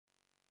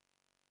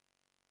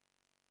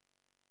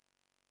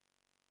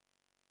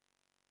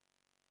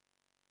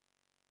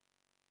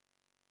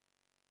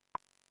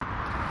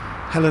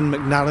Helen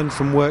McNallen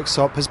from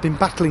Worksop has been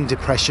battling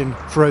depression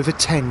for over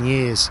 10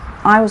 years.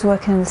 I was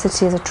working in the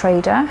city as a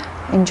trader,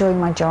 enjoying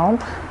my job,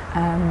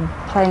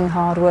 playing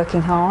hard,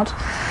 working hard.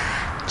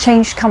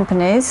 Changed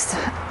companies,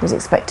 was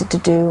expected to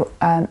do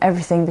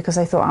everything because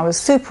they thought I was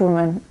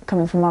superwoman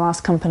coming from my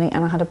last company,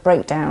 and I had a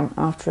breakdown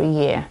after a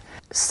year.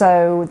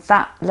 So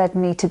that led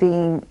me to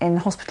being in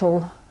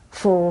hospital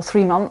for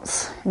 3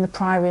 months in the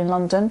Priory in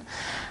London,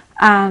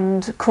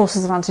 and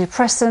courses of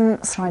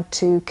antidepressants, tried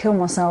to kill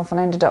myself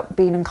and ended up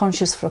being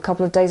unconscious for a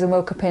couple of days and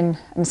woke up and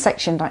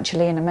sectioned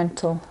actually in a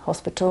mental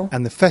hospital.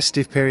 And the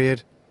festive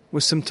period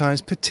was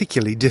sometimes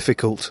particularly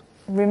difficult.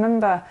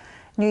 Remember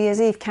New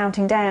Year's Eve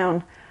counting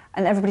down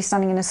and everybody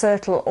standing in a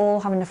circle, all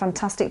having a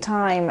fantastic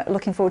time,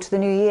 looking forward to the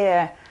new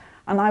year.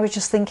 And I was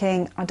just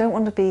thinking, I don't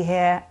want to be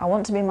here, I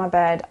want to be in my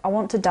bed, I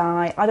want to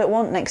die, I don't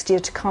want next year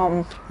to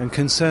come. And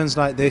concerns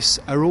like this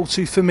are all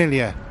too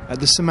familiar at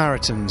the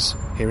Samaritans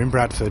here in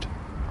Bradford.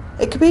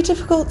 It can be a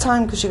difficult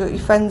time because you've got your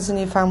friends and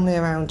your family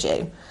around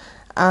you,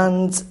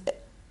 and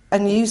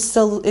you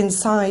still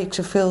inside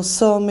to feel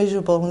so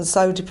miserable and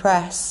so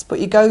depressed, but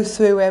you go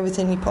through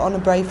everything, you put on a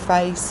brave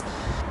face.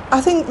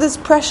 I think there's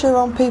pressure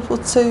on people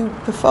to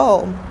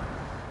perform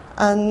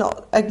and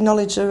not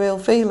acknowledge their real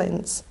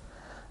feelings.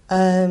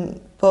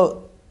 But,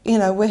 you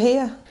know, we're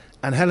here.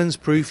 And Helen's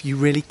proof you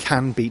really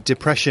can beat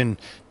depression.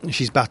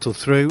 She's battled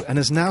through and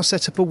has now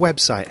set up a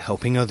website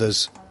helping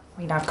others.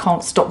 I mean, I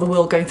can't stop the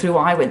world going through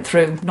what I went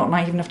through. Not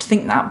naive enough to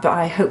think that, but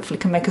I hopefully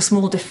can make a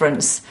small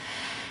difference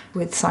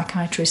with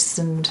psychiatrists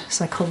and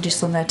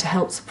psychologists on there to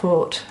help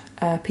support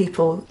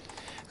people.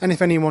 And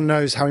if anyone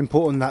knows how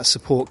important that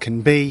support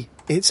can be,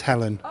 it's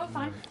Helen. Oh,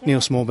 fine. Yeah. Neil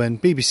Smallburn,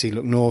 BBC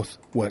Look North,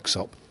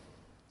 Worksop.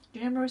 Do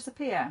you know Marissa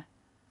Peer?